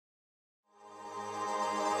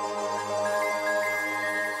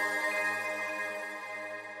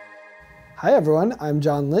Hi everyone, I'm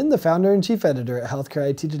John Lynn, the founder and chief editor at Healthcare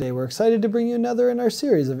IT Today. We're excited to bring you another in our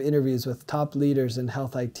series of interviews with top leaders in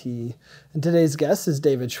health IT. And today's guest is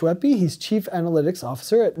David Schweppe. He's Chief Analytics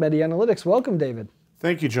Officer at MedeAnalytics. Welcome, David.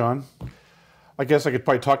 Thank you, John. I guess I could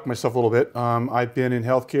probably talk to myself a little bit. I've been in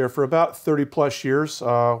healthcare for about 30 plus years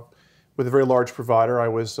with a very large provider. I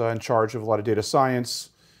was in charge of a lot of data science,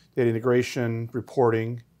 data integration,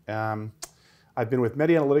 reporting. I've been with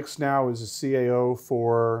MedeAnalytics now as a CAO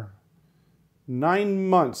for 9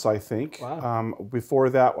 months, I think. Wow. Before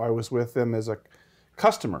that, I was with them as a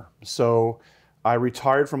customer. So I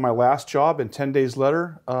retired from my last job, and 10 days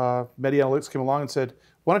later, MedeAnalytics came along and said,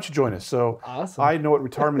 "Why don't you join us?" So Awesome. I know what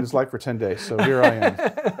retirement is like for 10 days. So here I am.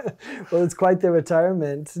 Well, it's quite the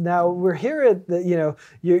retirement. Now we're here at the,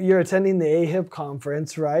 you're attending the AHIP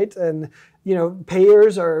conference, right? And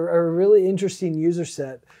payers are a really interesting user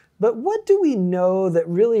set. But what do we know that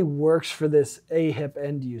really works for this AHIP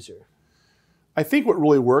end user? I think what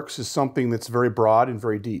really works is something that's very broad and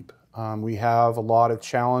very deep. We have a lot of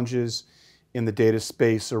challenges in the data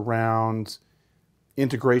space around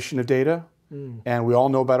integration of data. And we all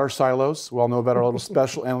know about our silos. We all know about our little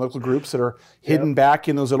special analytical groups that are hidden back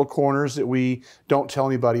in those little corners that we don't tell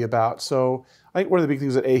anybody about. So I think one of the big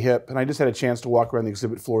things at AHIP, and I just had a chance to walk around the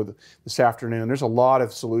exhibit floor this afternoon, there's a lot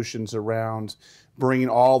of solutions around bringing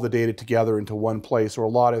all the data together into one place, or a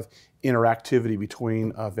lot of interactivity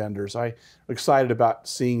between vendors. I'm excited about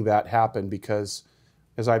seeing that happen because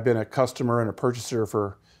as I've been a customer and a purchaser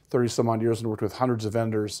for 30 some odd years and worked with hundreds of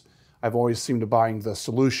vendors, I've always seemed to buying the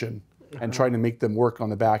solution and trying to make them work on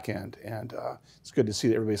the back end. And it's good to see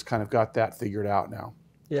that everybody's kind of got that figured out now.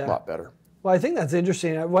 A lot better. Well, I think that's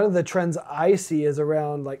interesting. One of the trends I see is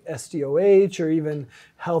around like SDoH or even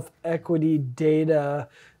health equity data.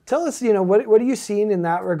 Tell us, what are you seeing in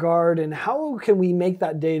that regard, and how can we make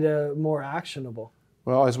that data more actionable?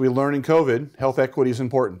 Well, as we learn in COVID, health equity is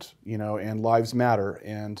important, and lives matter.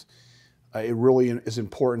 And it really is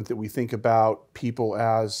important that we think about people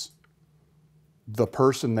as the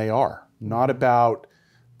person they are, not about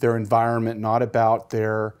their environment, not about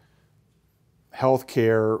their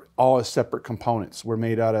healthcare, all as separate components. We're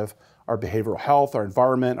made out of our behavioral health, our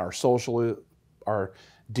environment, our social, our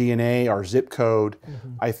DNA, our zip code.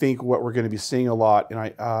 I think what we're going to be seeing a lot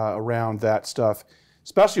around that stuff,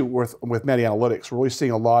 especially with MedeAnalytics, we're really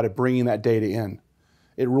seeing a lot of bringing that data in.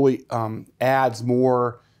 It really adds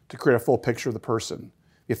more to create a full picture of the person.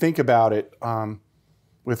 If you think about it,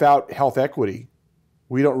 without health equity,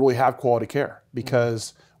 we don't really have quality care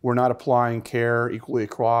because we're not applying care equally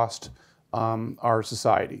across our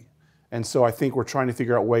society. And so I think we're trying to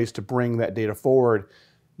figure out ways to bring that data forward.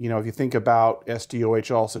 If you think about SDoH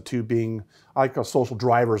also too being, I like social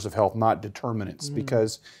drivers of health, not determinants,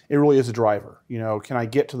 because it really is a driver. Can I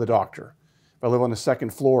get to the doctor? If I live on the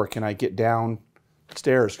second floor, can I get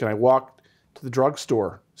downstairs? Can I walk to the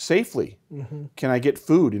drugstore safely? Can I get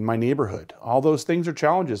food in my neighborhood? All those things are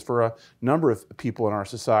challenges for a number of people in our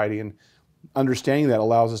society, and understanding that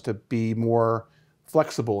allows us to be more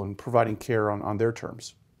flexible in providing care on their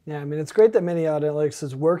terms. Yeah, it's great that MedeAnalytics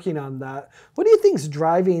is working on that. What do you think is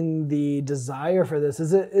driving the desire for this?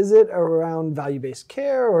 Is it around value-based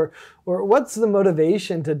care, or what's the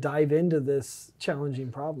motivation to dive into this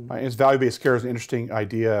challenging problem? Value-based care is an interesting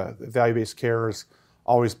idea. Value-based care has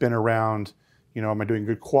always been around, am I doing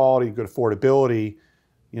good quality, good affordability?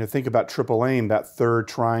 Think about triple aim, that third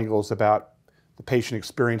triangle is about the patient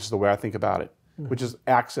experience is the way I think about it, which is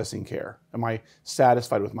accessing care. Am I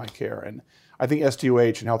satisfied with my care? And I think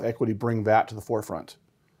SDoH and health equity bring that to the forefront.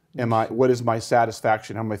 What is my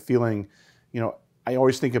satisfaction? How am I feeling? I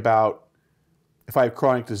always think about if I have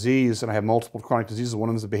chronic disease and I have multiple chronic diseases, one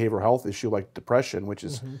of them is a behavioral health issue like depression, which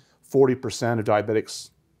is 40% of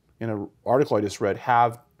diabetics in an article I just read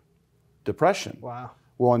have depression. Wow.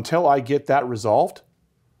 Well, until I get that resolved,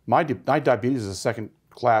 my diabetes is a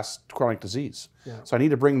second-class chronic disease. So I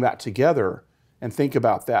need to bring that together and think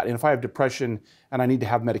about that. And if I have depression and I need to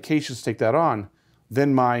have medications to take that on,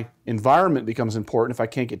 then my environment becomes important if I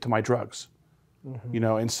can't get to my drugs.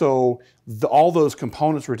 And so all those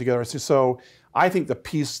components were together. So I think the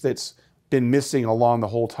piece that's been missing along the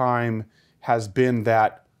whole time has been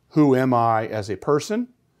that, who am I as a person?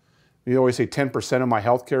 You always say 10% of my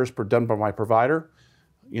healthcare is done by my provider.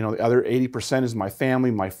 The other 80% is my family,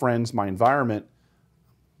 my friends, my environment.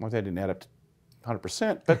 Well, that didn't add up to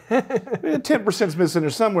 100%, but 10% is missing there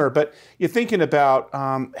somewhere. But you're thinking about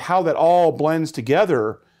how that all blends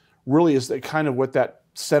together really is kind of what that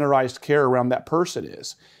centralized care around that person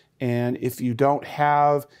is. And if you don't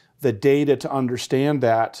have the data to understand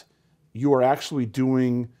that, you are actually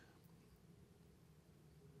doing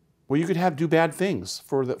Well, you could do bad things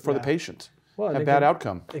for the patient, have bad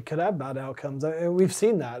outcome. It could have bad outcomes. We've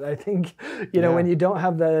seen that. I think, when you don't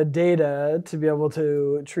have the data to be able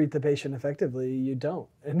to treat the patient effectively, you don't.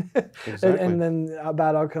 And, Exactly. and then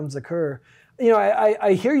bad outcomes occur.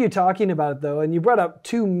 I hear you talking about it, though, and you brought up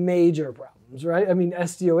two major problems, right? I mean,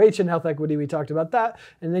 SDoH and health equity, we talked about that.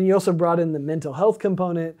 And then you also brought in the mental health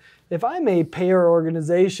component. If I'm a payer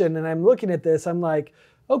organization and I'm looking at this, I'm like,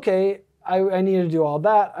 okay, I need to do all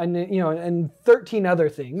that, and 13 other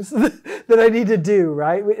things that I need to do,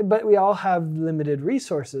 right? But we all have limited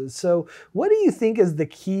resources. So what do you think is the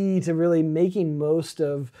key to really making most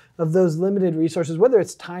of those limited resources, whether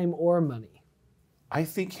it's time or money? I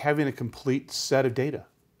think having a complete set of data.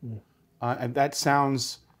 And that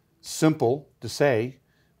sounds simple to say.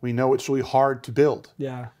 We know it's really hard to build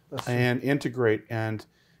and integrate. And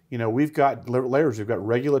we've got layers. We've got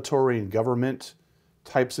regulatory and government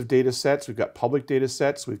types of data sets. We've got public data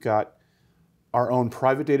sets. We've got our own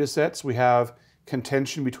private data sets. We have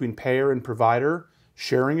contention between payer and provider,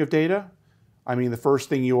 sharing of data. I mean, the first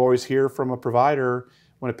thing you always hear from a provider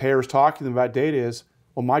when a payer is talking to them about data is,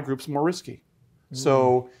 well, my group's more risky.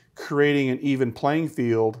 So creating an even playing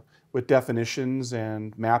field with definitions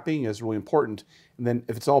and mapping is really important. And then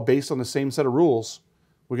if it's all based on the same set of rules,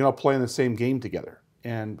 we can all play in the same game together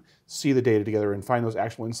and see the data together and find those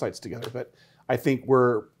actual insights together. But I think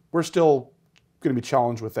we're still going to be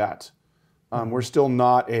challenged with that. We're still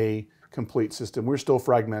not a complete system. We're still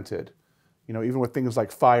fragmented. Even with things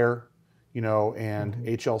like FHIR, and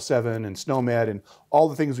HL7 and SNOMED and all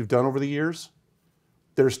the things we've done over the years,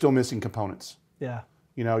 they're still missing components. Yeah.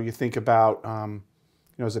 You think about,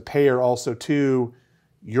 as a payer also too,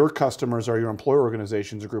 your customers are your employer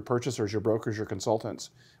organizations, your group purchasers, your brokers, your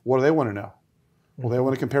consultants. What do they want to know? Well, they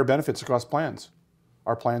want to compare benefits across plans.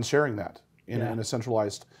 Are plans sharing that in a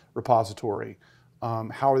centralized repository?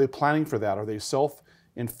 How are they planning for that? Are they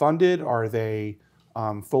self-funded? Are they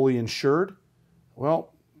fully insured?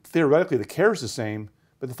 Well, theoretically, the care is the same,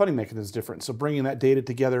 but the funding mechanism is different. So bringing that data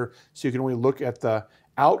together so you can only look at the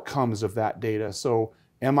outcomes of that data. So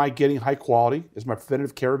am I getting high quality? Is my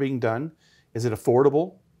preventative care being done? Is it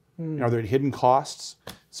affordable? Are there hidden costs?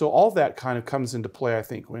 So all that kind of comes into play, I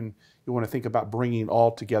think, when you want to think about bringing it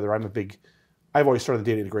all together. I've always started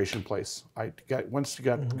the data integration place. Once you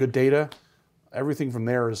got good data, everything from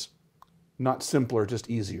there is not simpler, just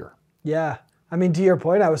easier. Yeah. I mean, to your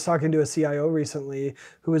point, I was talking to a CIO recently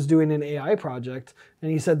who was doing an AI project, and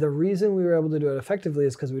he said the reason we were able to do it effectively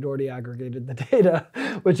is because we'd already aggregated the data,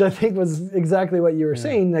 which I think was exactly what you were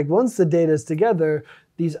saying. Like once the data is together,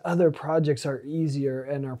 these other projects are easier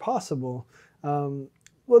and are possible.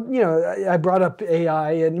 Well, I brought up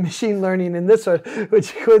AI and machine learning in this one,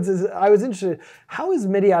 which is, I was interested, how is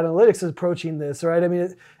MedeAnalytics approaching this, right? I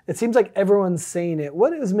mean, it seems like everyone's saying it.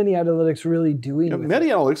 What is MedeAnalytics really doing with it?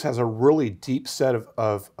 MedeAnalytics has a really deep set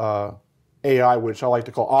of AI, which I like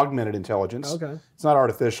to call augmented intelligence. Okay. It's not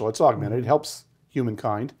artificial, it's augmented. It helps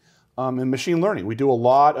humankind. And machine learning, we do a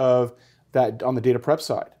lot of that on the data prep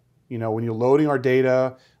side. When you're loading our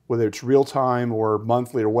data, whether it's real time or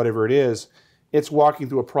monthly or whatever it is, it's walking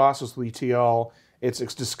through a process with ETL. It's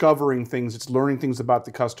discovering things. It's learning things about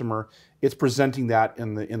the customer. It's presenting that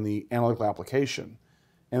in the analytical application.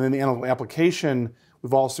 And in the analytical application,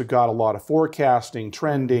 we've also got a lot of forecasting,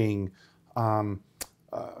 trending,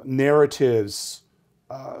 narratives,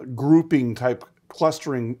 grouping type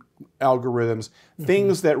clustering algorithms,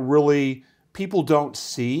 things that really people don't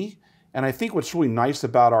see. And I think what's really nice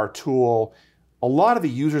about our tool, a lot of the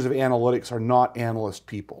users of analytics are not analyst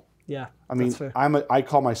people. Yeah, I mean, I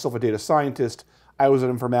call myself a data scientist. I was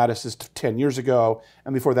an informaticist 10 years ago,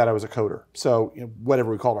 and before that I was a coder. So whatever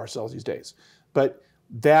we call ourselves these days. But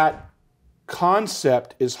that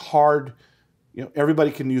concept is hard.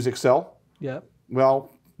 Everybody can use Excel. Yeah.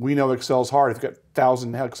 Well, we know Excel's hard. If you've got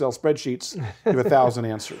 1,000 Excel spreadsheets, you have 1,000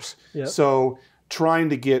 answers. Yep. So trying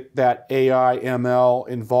to get that AI, ML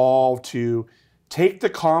involved to take the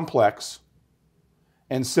complex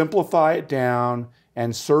and simplify it down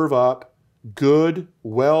and serve up good,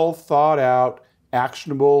 well thought out,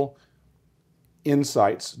 actionable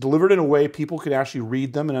insights, delivered in a way people can actually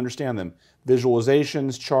read them and understand them.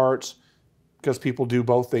 Visualizations, charts, because people do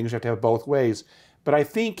both things, you have to have both ways. But I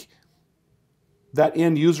think that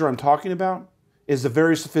end user I'm talking about is a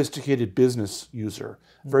very sophisticated business user,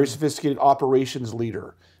 very sophisticated operations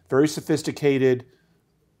leader, very sophisticated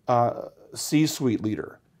C-suite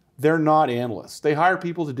leader. They're not analysts. They hire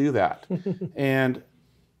people to do that. And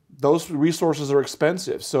those resources are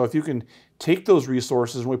expensive. So if you can take those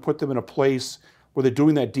resources and we put them in a place where they're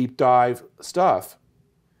doing that deep dive stuff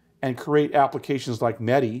and create applications like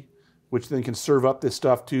Medi which then can serve up this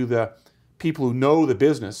stuff to the people who know the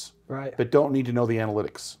business, Right. but don't need to know the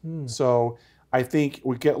analytics. So I think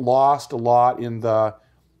we get lost a lot in the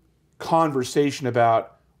conversation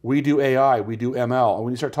about we do AI, we do ML. And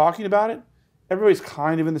when you start talking about it, everybody's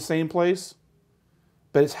kind of in the same place,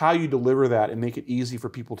 but it's how you deliver that and make it easy for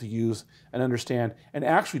people to use and understand and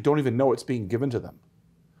actually don't even know it's being given to them.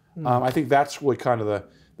 I think that's really kind of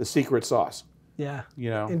the secret sauce. Yeah. You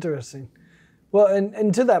know? Interesting. Well,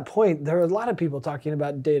 and to that point, there are a lot of people talking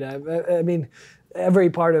about data. I mean, every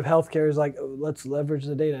part of healthcare is like, oh, let's leverage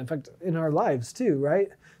the data. In fact, in our lives too, right?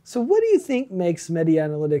 So what do you think makes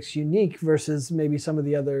MedeAnalytics unique versus maybe some of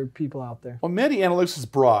the other people out there? Well, MedeAnalytics is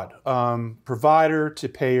broad. Provider to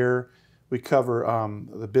payer. We cover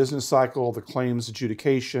the business cycle, the claims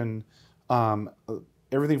adjudication,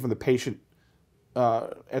 everything from the patient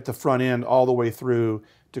at the front end all the way through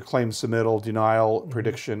to claim submittal, denial,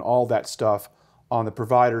 prediction, all that stuff. On the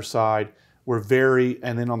provider side,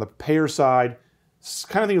 and then on the payer side,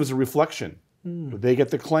 kind of think of it as a reflection. They get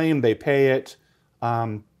the claim, they pay it.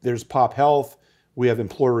 There's Pop Health. We have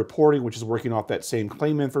employer reporting, which is working off that same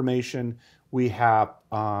claim information. We have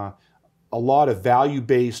a lot of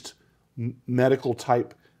value-based medical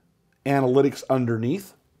type analytics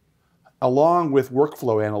underneath, along with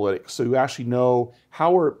workflow analytics. So you actually know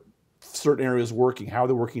how are certain areas working, how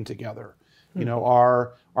they're working together. You know,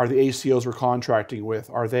 are the ACOs we're contracting with,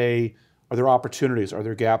 are there opportunities? Are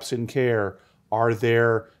there gaps in care? Are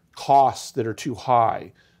there costs that are too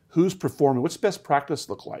high? Who's performing? What's best practice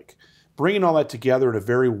look like? Bringing all that together in a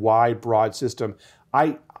very wide, broad system.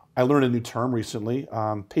 I learned a new term recently,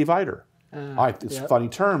 payvider. It's a funny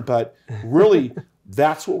term, but really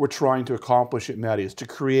that's what we're trying to accomplish at Medi, is to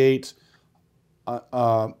create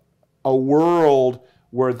a world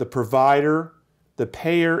where the provider, the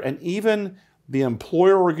payer, and even the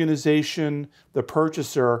employer organization, the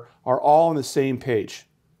purchaser, are all on the same page.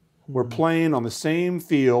 We're playing on the same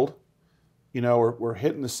field. You know, we're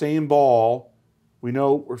hitting the same ball. We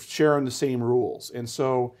know we're sharing the same rules. And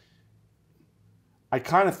so I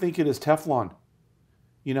kind of think it is Teflon.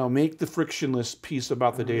 You know, make the frictionless piece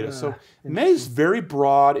about the data. So Med is very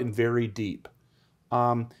broad and very deep.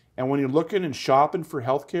 And when you're looking and shopping for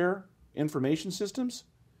healthcare information systems,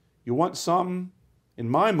 you want something, in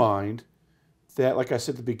my mind, that, like I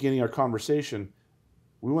said at the beginning of our conversation,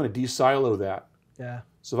 we want to de-silo that. Yeah.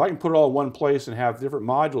 So if I can put it all in one place and have different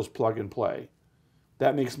modules plug and play,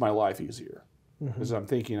 that makes my life easier. Because I'm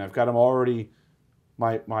thinking I've got them already,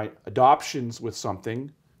 my adoptions with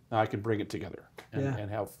something, now I can bring it together and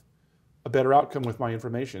have a better outcome with my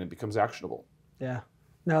information. It becomes actionable. Yeah.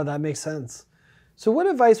 No, that makes sense. So what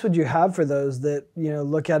advice would you have for those that, you know,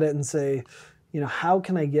 look at it and say, you know, how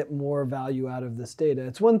can I get more value out of this data?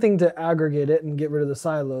 It's one thing to aggregate it and get rid of the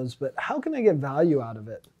silos, but how can I get value out of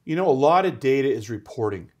it? You know, a lot of data is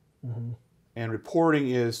reporting. And reporting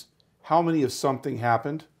is how many of something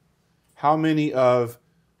happened, how many of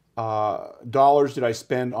dollars did I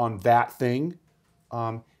spend on that thing.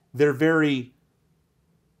 They're very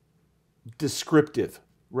descriptive,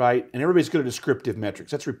 right? And everybody's good at descriptive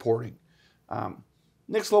metrics. That's reporting.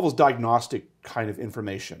 Next level is diagnostic kind of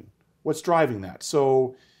information. What's driving that?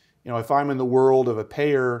 So, you know, if I'm in the world of a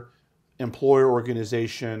payer, employer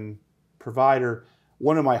organization, provider,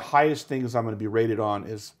 one of my highest things I'm going to be rated on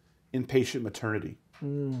is inpatient maternity.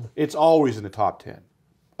 It's always in the top 10.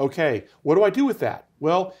 Okay, what do I do with that?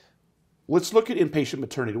 Well, let's look at inpatient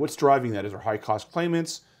maternity. What's driving that? Is there high cost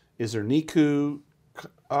claimants? Is there NICU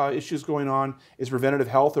issues going on? Is preventative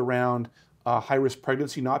health around high risk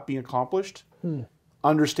pregnancy not being accomplished?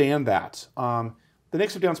 Understand that. The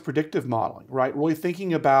next step down is predictive modeling, right? Really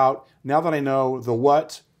thinking about, now that I know the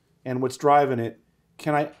what and what's driving it,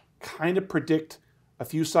 can I kind of predict a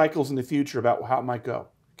few cycles in the future about how it might go?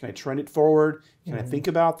 Can I trend it forward? Can I think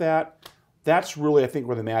about that? That's really, I think,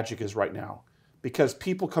 where the magic is right now. Because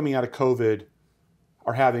people coming out of COVID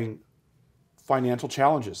are having financial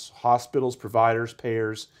challenges. Hospitals, providers,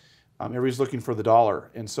 payers, everybody's looking for the dollar.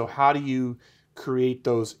 And so how do you create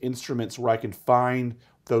those instruments where I can find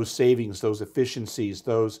those savings, those efficiencies,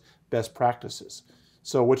 those best practices?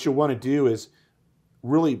 So what you want to do is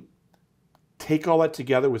really take all that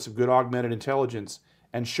together with some good augmented intelligence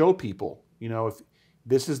and show people, you know, if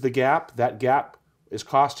this is the gap, that gap is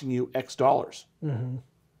costing you X dollars.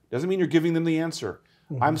 Doesn't mean you're giving them the answer.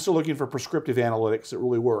 I'm still looking for prescriptive analytics that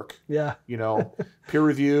really work. Yeah. You know, peer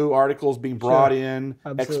review articles being brought in,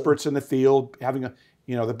 experts in the field, having a,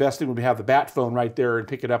 you know, the best thing would be have the bat phone right there and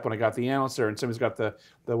pick it up when I got the analyst there and somebody's got the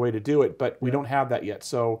way to do it, but we don't have that yet.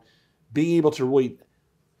 So being able to really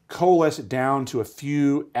coalesce it down to a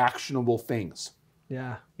few actionable things.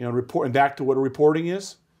 Yeah. You know, report, and back to what a reporting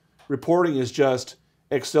is. Reporting is just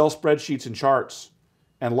Excel spreadsheets and charts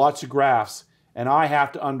and lots of graphs, and I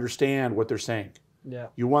have to understand what they're saying. Yeah.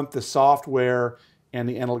 You want the software and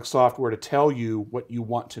the analytics software to tell you what you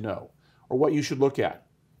want to know or what you should look at.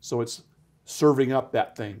 So it's serving up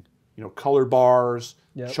that thing. You know, color bars,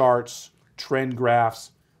 charts, trend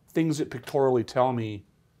graphs, things that pictorially tell me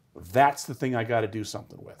that's the thing I got to do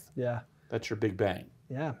something with. Yeah. That's your big bang.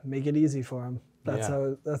 Yeah, make it easy for them. That's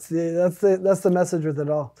the message with it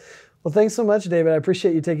all. Well, thanks so much, David. I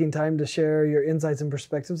appreciate you taking time to share your insights and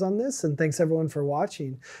perspectives on this, and thanks everyone for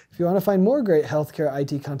watching. If you want to find more great healthcare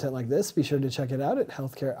IT content like this, be sure to check it out at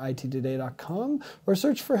healthcareittoday.com or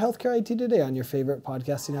search for Healthcare IT Today on your favorite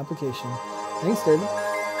podcasting application. Thanks, David.